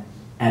at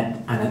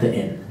another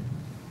end.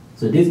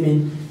 So this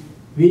means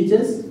we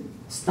just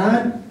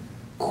start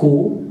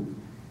cool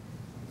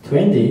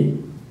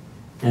 20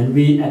 and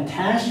we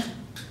attach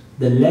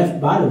the left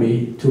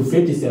boundary to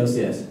 50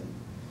 Celsius,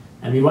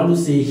 and we want to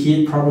see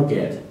heat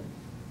propagate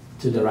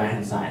to the right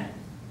hand side,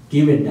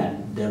 given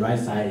that the right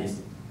side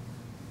is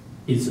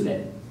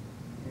insulated.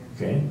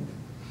 Okay.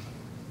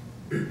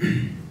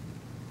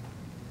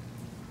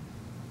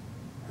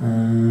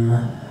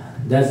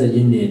 That's the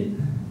unit.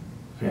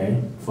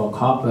 Okay, for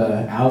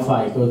copper,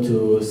 alpha equal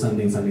to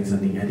something, something,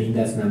 something. I think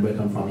that's number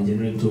come from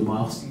engineering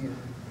toolbox. Yeah.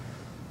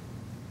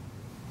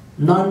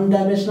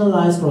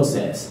 Non-dimensionalized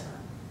process.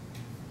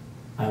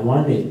 I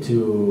wanted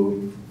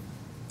to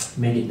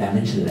make it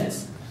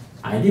dimensionless.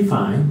 I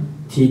define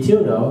T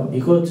tilde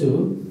equal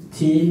to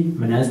T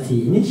minus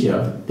T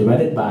initial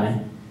divided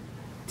by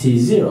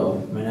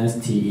T0 minus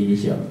T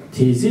initial.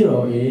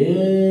 T0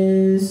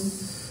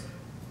 is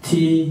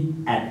T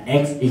at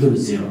x equal to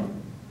 0.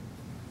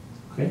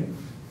 Okay?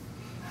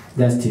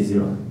 That's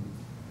T0.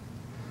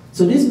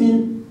 So this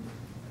means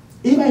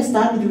if I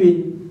start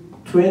between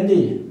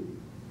 20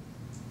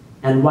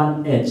 and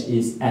one edge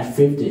is at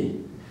 50,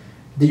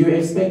 do you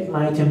expect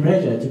my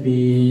temperature to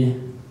be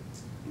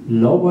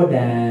lower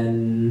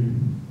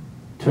than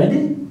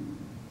 20?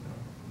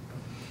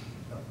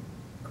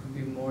 Could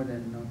be more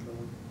than, not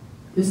lower.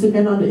 This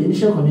depends on the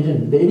initial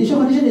condition. The initial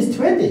condition is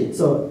 20.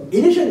 So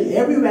initially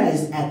everywhere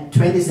is at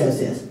 20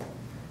 Celsius.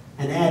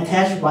 And I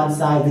attach one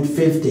side with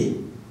 50.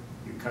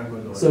 You can't go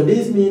lower. So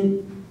this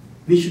means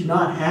we should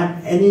not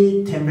have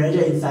any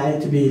temperature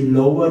inside to be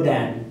lower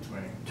than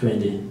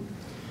 20.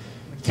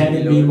 Can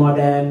it be more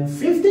than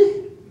 50?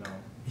 No.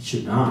 It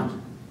should not.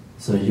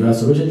 So your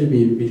solution should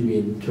be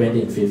between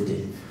 20 and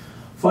 50.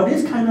 For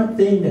this kind of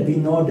thing that we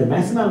know the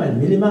maximum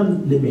and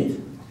minimum limit,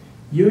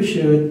 you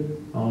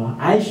should, or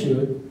I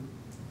should,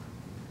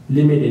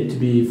 limit it to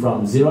be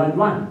from 0 and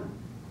 1.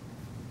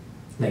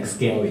 Like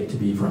scale it to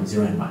be from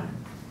 0 and 1.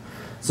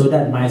 So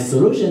that my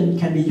solution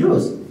can be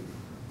used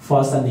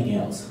for something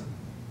else.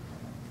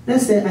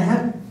 Let's say I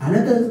have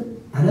another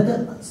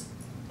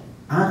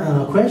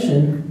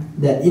question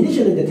that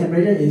initially the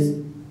temperature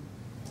is,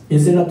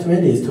 instead of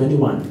 20 is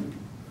 21,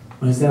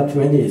 or instead of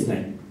 20 is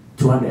like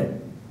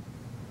 200.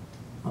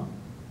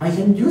 I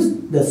can use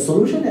the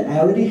solution that I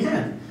already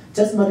have,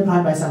 just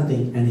multiply by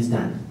something and it's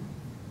done.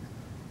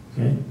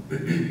 Okay.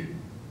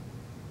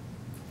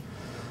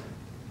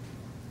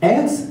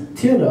 x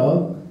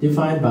tilde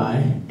defined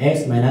by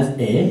x minus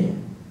a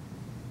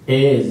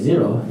is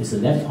 0, is the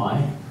left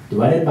point,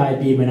 divided by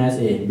b minus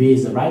a. B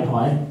is the right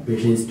point,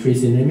 which is 3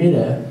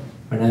 centimeter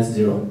minus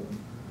 0.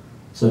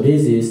 So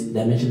this is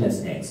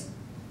dimensionless x.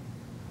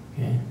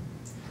 Okay.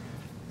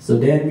 So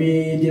then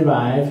we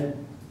derive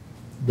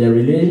the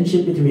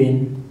relationship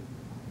between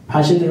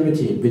partial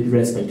derivative with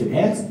respect to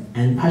x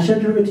and partial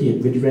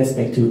derivative with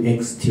respect to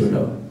x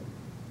tilde.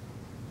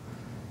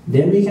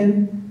 Then we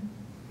can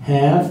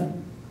have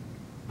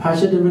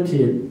partial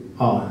derivative,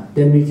 or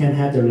then we can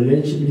have the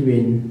relationship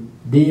between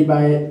d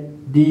by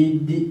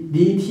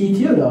dt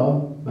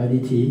tilde by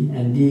dt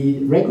and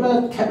d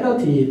regular capital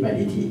T by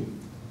dt.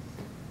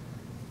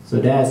 So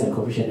that's the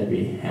coefficient that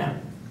we have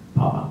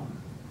pop up.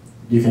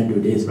 You can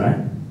do this, right?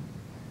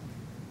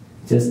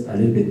 Just a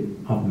little bit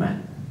of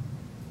math.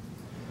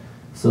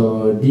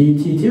 So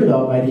dt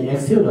tilde by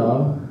dx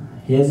tilde,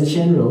 here's the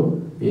chain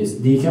rule, is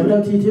d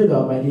capital T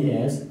tilde by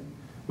dx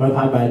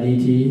multiplied by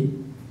dt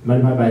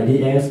multiplied by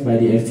dx by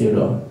dx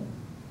tilde.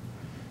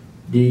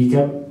 D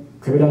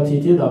capital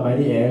T tilde by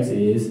dx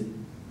is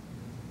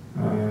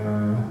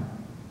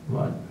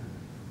what?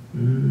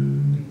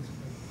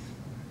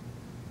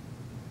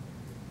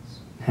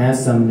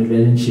 Has some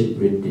relationship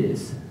with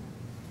this.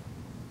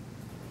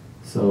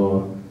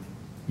 So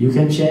you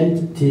can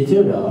change T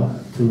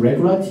tilde to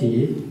regular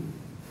T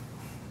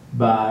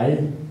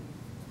by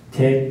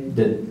take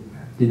the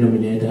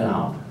denominator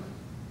out,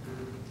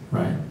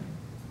 right?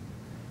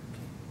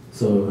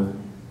 So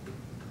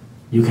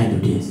you can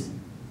do this.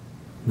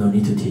 No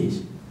need to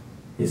teach.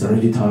 It's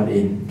already taught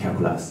in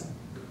calculus.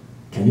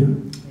 Can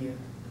you? Yeah.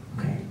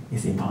 Okay,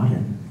 it's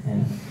important.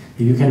 And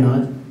if you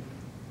cannot,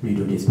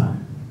 redo this part.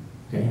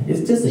 Okay,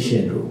 it's just a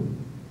chain rule.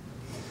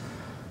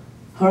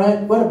 All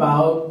right, what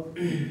about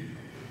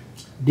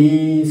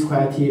d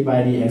squared t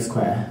by dx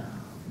squared?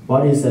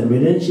 What is the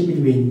relationship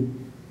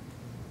between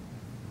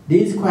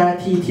d squared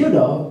t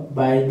tilde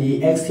by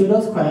dx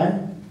tilde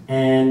squared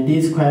and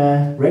d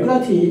squared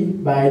regular t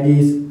by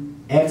this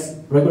x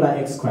regular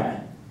x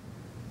squared?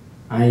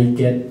 I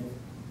get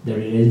the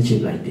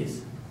relationship like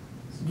this.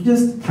 So you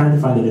just trying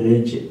to find the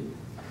relationship.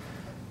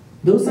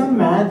 Do some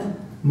math,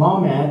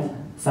 more math,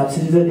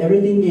 substitute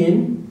everything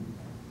in.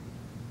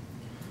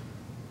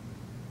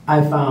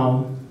 I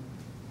found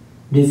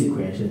this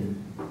equation.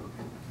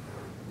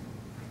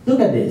 Look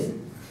at this.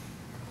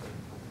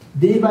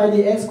 D by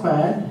dx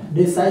squared,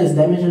 this side is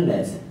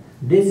dimensionless.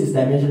 This is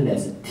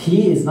dimensionless.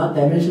 T is not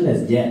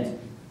dimensionless yet.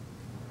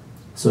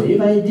 So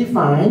if I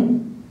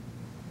define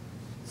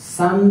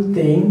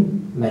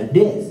something like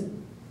this,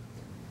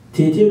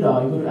 T tilde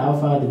equal to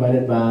alpha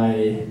divided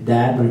by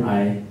that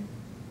multiplied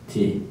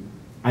T,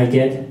 I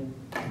get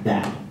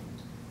that.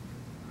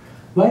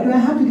 Why do I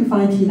have to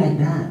define T like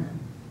that?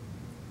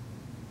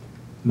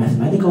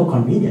 Mathematical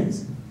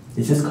convenience.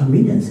 It's just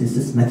convenience. It's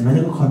just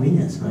mathematical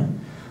convenience, right?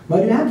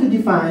 Why do I have to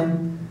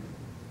define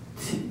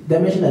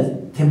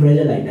dimensionless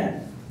temperature like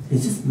that?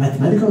 It's just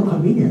mathematical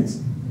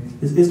convenience.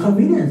 It's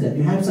convenience that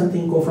you have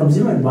something go from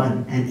 0 and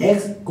 1 and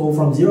x go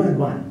from 0 and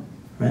 1.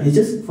 Right? It's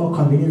just for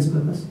convenience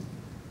purpose.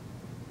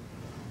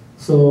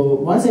 So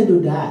once I do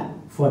that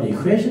for the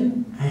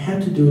equation, I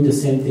have to do the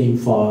same thing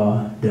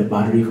for the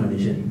boundary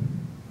condition.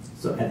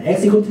 So at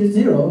x equal to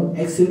 0,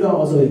 x tilde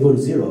also equal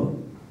to 0.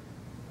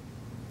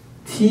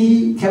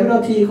 T,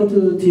 capital T equal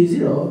to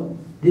T0,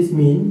 this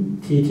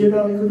means T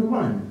tilde equal to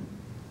 1.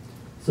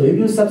 So if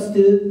you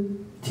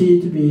substitute T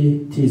to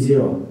be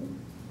T0,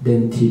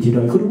 then T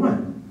tilde equal to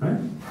 1, right?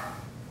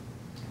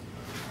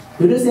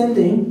 Do the same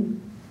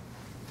thing.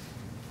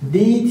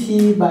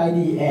 dt by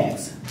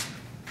dx,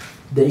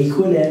 the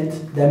equivalent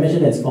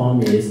dimensionless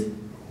form is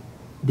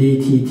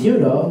dt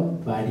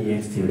tilde by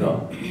dx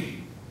tilde.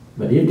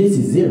 But if this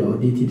is 0,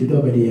 dt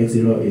tilde by dx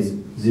 0 is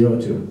 0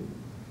 too.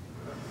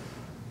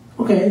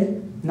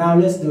 Okay, now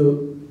let's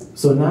do,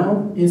 so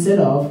now instead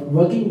of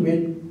working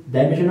with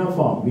dimensional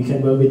form, we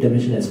can work with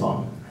dimensionless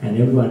form. And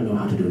everyone know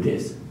how to do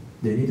this.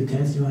 Do you need to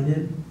test you on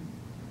it?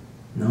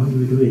 No, you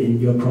will do it in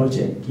your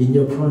project. In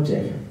your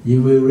project,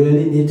 you will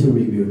really need to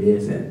review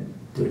this and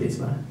do this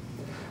one.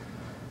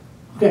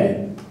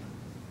 Okay.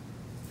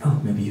 Oh,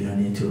 maybe you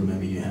don't need to.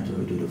 Maybe you have to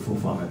do the full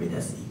form. Maybe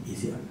that's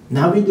easier.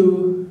 Now we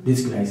do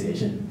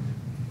discretization.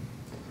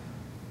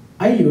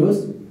 I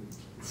use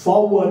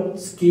forward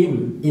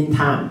scheme in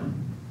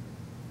time.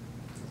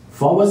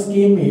 Forward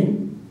scheme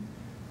means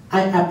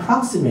I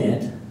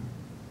approximate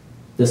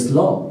the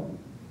slope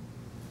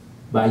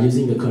by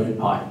using the current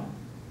point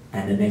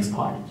and the next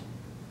point.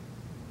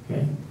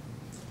 Okay.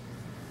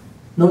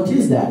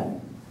 Notice that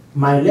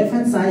my left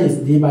hand side is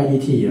d by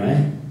dt,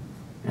 right?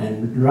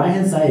 And right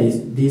hand side is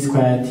d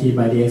squared t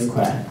by dx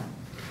squared.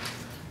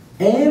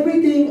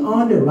 Everything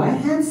on the right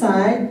hand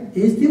side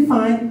is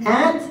defined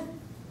at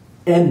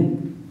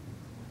n.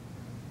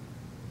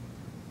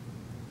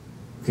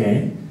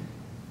 Okay?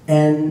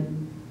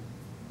 And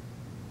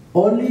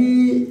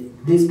only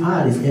this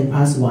part is n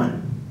plus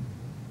 1.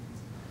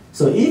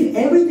 So if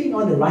everything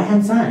on the right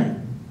hand side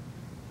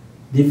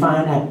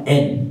defined at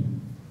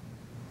n,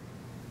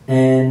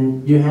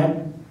 and you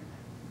have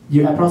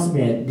you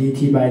approximate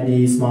dt by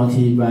d small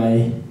t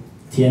by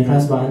tn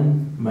plus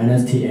 1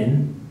 minus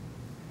tn.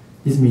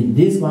 This means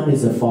this one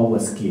is a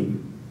forward scheme.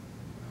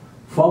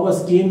 Forward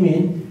scheme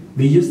means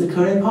we use the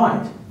current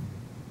point,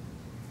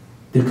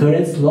 the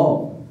current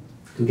slope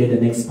to get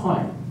the next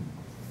point.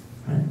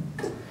 Right?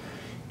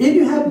 If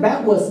you have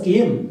backward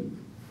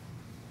scheme,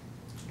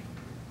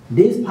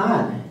 this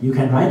part you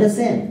can write the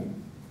same.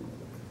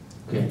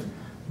 Okay.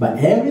 But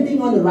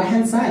everything on the right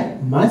hand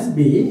side must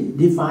be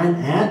defined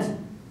at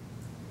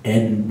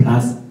n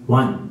plus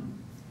 1.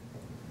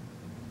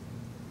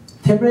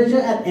 Temperature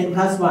at n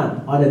plus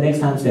 1 or the next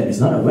time step is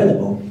not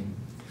available.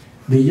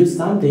 We use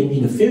something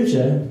in the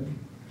future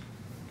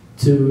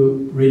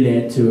to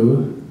relate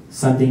to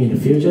something in the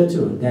future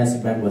too. That's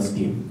backward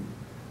scheme.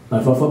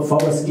 But for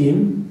forward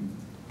scheme,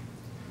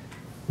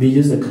 we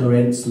use the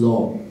current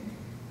slope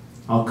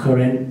or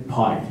current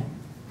point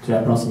to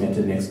approximate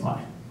to the next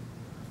point.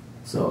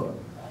 So,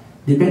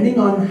 depending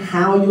on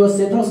how your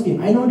central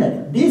scheme, I know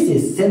that this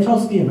is central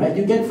scheme, right?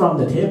 You get from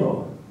the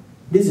table.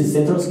 This is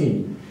central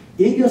scheme.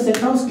 If your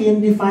central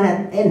scheme defined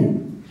at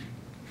n,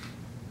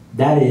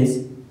 that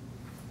is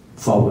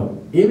forward.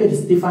 If it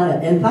is defined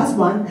at n plus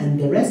 1 and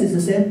the rest is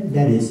the same,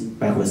 that is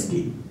backward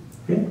scheme.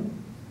 Okay?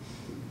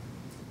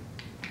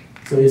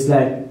 So it's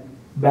like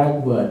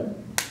backward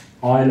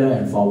Euler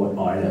and forward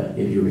Euler,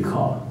 if you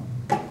recall.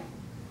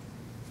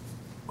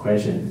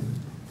 Question?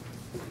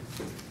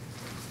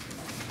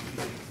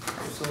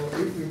 So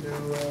if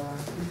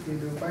we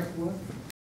do backward,